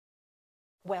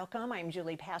Welcome. I'm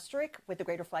Julie Pastrick with the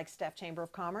Greater Flagstaff Chamber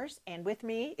of Commerce, and with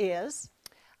me is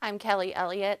I'm Kelly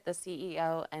Elliot, the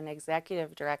CEO and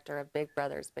Executive Director of Big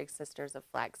Brothers Big Sisters of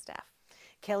Flagstaff.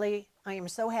 Kelly. I am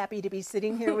so happy to be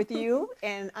sitting here with you,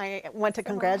 and I want to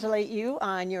congratulate you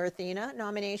on your Athena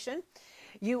nomination.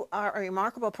 You are a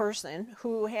remarkable person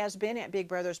who has been at Big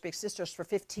Brothers Big Sisters for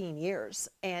 15 years,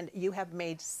 and you have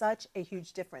made such a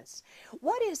huge difference.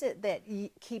 What is it that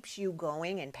keeps you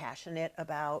going and passionate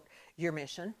about your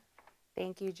mission?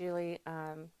 Thank you, Julie.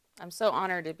 I'm so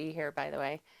honored to be here, by the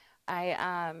way.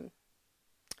 I,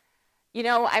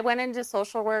 I went into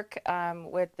social work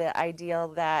with the ideal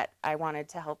that I wanted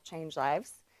to help change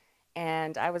lives.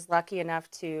 And I was lucky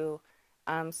enough to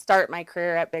start my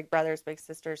career at Big Brothers Big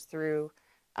Sisters through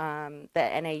the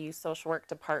NAU social work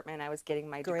department. I was getting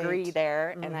my degree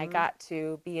there, and I got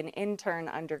to be an intern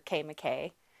under Clay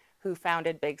McCauslin, who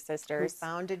founded Big Sisters.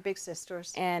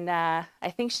 And I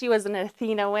think she was an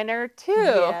Athena winner too.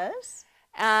 Yes.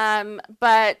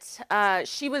 But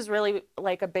she was really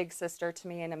like a big sister to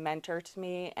me and a mentor to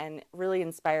me, and really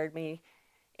inspired me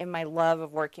in my love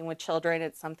of working with children.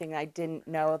 It's something I didn't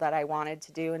know that I wanted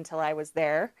to do until I was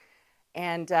there.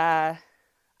 And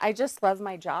I just love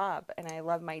my job, and I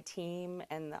love my team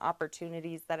and the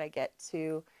opportunities that I get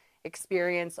to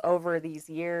experience over these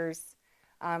years.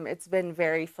 It's been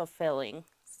very fulfilling.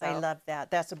 So. I love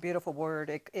that. That's a beautiful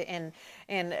word. And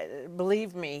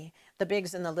believe me, the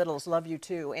bigs and the littles love you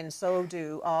too, and so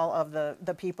do all of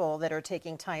the people that are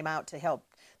taking time out to help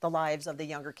the lives of the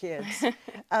younger kids.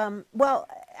 Well,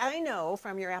 I know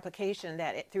from your application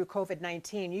that through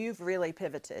COVID-19, you've really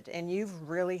pivoted and you've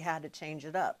really had to change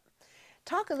it up.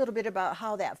 Talk a little bit about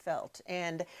how that felt.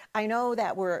 And I know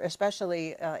that we're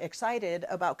especially excited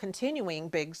about continuing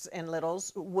bigs and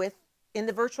littles in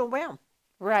the virtual realm.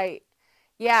 Right.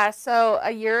 Yeah. So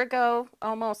a year ago,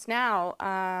 almost now,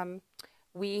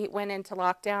 we went into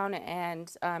lockdown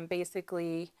and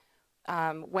basically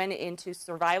went into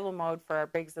survival mode for our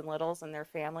bigs and littles and their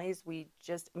families. We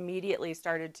just immediately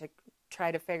started to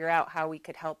try to figure out how we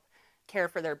could help care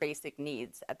for their basic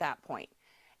needs at that point.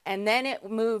 And then it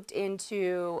moved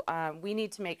into we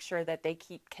need to make sure that they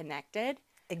keep connected.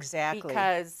 Exactly.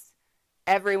 Because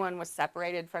everyone was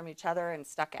separated from each other and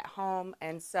stuck at home.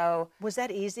 And so... Was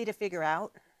that easy to figure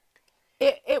out?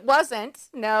 It wasn't,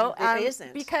 no. It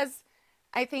isn't. Because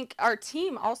I think our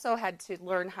team also had to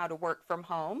learn how to work from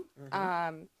home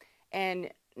and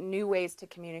new ways to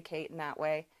communicate in that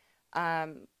way.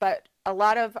 But a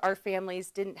lot of our families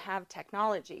didn't have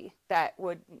technology that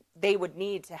they would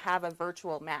need to have a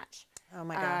virtual match. Oh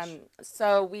my gosh.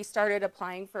 So we started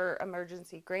applying for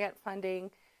emergency grant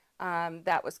funding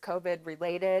that was COVID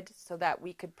related, so that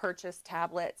we could purchase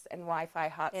tablets and Wi-Fi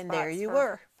hotspots. And there you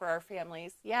were. For our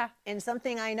families. Yeah. And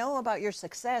something I know about your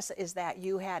success is that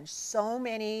you had so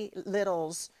many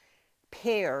littles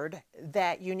paired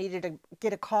that you needed to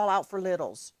get a call out for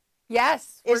littles.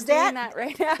 Yes, we're doing that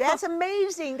right now. That's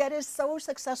amazing. That is so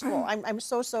successful. I'm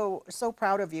so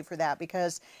proud of you for that,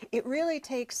 because it really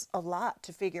takes a lot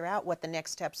to figure out what the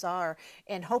next steps are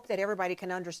and hope that everybody can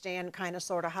understand kind of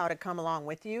sort of how to come along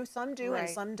with you. Some do and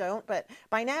some don't, but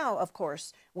by now, of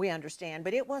course, we understand.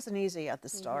 But it wasn't easy at the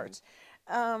start.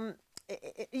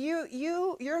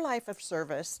 Your life of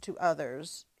service to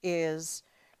others is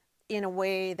in a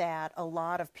way that a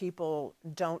lot of people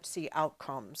don't see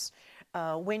outcomes.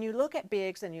 When you look at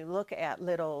bigs and you look at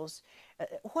littles,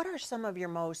 what are some of your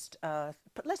most,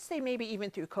 let's say maybe even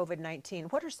through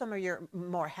COVID-19, what are some of your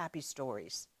more happy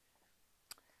stories?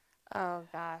 Oh,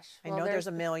 gosh. I know there's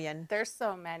a million. There's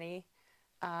so many.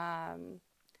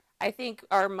 I think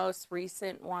our most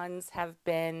recent ones have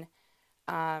been,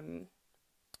 my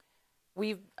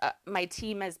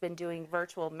team has been doing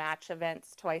virtual match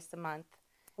events twice a month.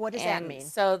 What does that mean?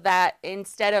 So that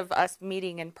instead of us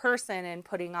meeting in person and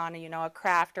putting on, a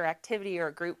craft or activity or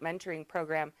a group mentoring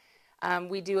program,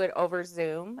 we do it over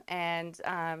Zoom. And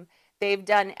they've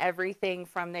done everything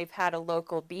from, they've had a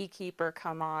local beekeeper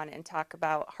come on and talk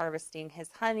about harvesting his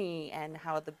honey and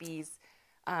how the bees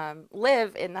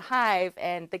live in the hive,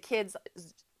 and the kids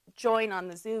join on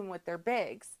the Zoom with their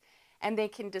bigs and they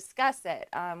can discuss it.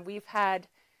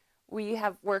 We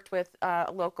have worked with a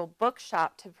local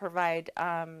bookshop to provide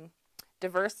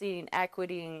diversity and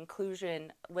equity and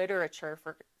inclusion literature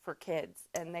for kids,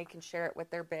 and they can share it with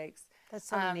their bigs. That's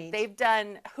so neat. They've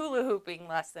done hula hooping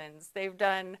lessons. They've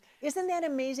done... Isn't that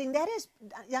amazing? That is,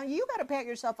 you got to pat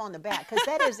yourself on the back, because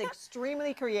that is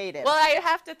extremely creative. Well, I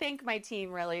have to thank my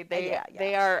team, really.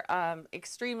 They are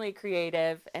extremely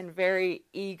creative and very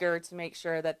eager to make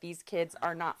sure that these kids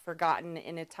are not forgotten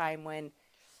in a time when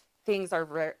things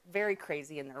are very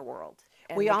crazy in their world.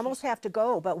 And We almost have to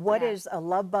go, but what Yeah. is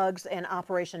Love Bugs and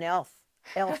Operation Elf?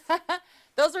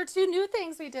 Those are two new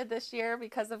things we did this year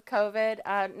because of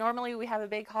COVID. Normally we have a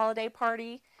big holiday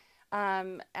party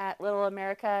at Little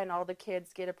America, and all the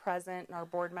kids get a present, and our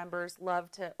board members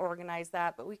love to organize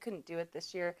that, but we couldn't do it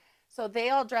this year. So they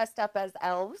all dressed up as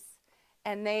elves,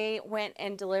 and they went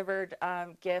and delivered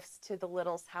gifts to the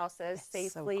littles' houses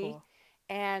safely. So cool.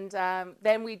 And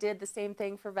then we did the same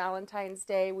thing for Valentine's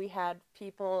Day. We had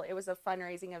people, it was a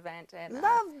fundraising event. And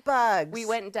Love Bugs. we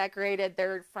went and decorated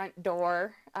their front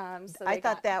door. So I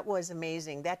thought that was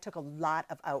amazing. That took a lot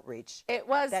of outreach. it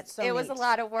was That's it was a neat.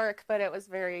 lot of work, but it was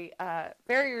very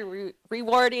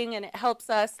rewarding, and it helps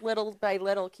us little by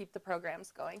little keep the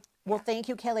programs going. Well, thank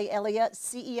you, Kelly Elliott,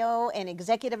 CEO and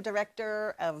Executive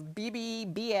Director of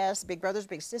BBBS, Big Brothers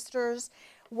Big Sisters.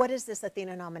 What does this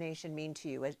Athena nomination mean to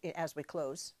you as we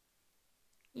close?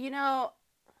 You know,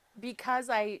 because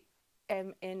I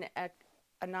am in a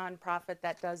nonprofit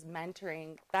that does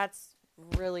mentoring, that's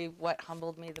really what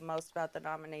humbled me the most about the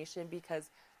nomination, because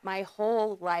my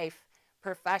whole life,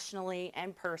 professionally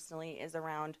and personally, is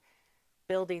around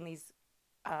building these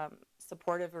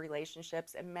supportive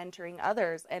relationships and mentoring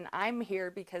others. And I'm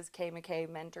here because Kay McKay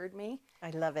mentored me.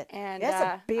 I love it. And That's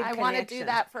a big I want to do connection.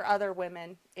 that for other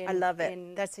women. I love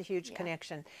it. That's a huge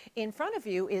connection. In front of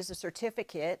you is a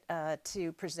certificate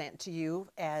to present to you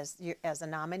as a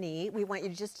nominee. We want you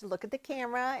just to look at the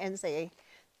camera and say,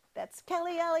 that's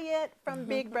Kelly Elliott from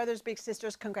Big Brothers Big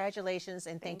Sisters. Congratulations,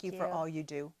 and thank you for all you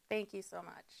do. Thank you so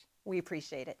much. We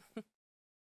appreciate it.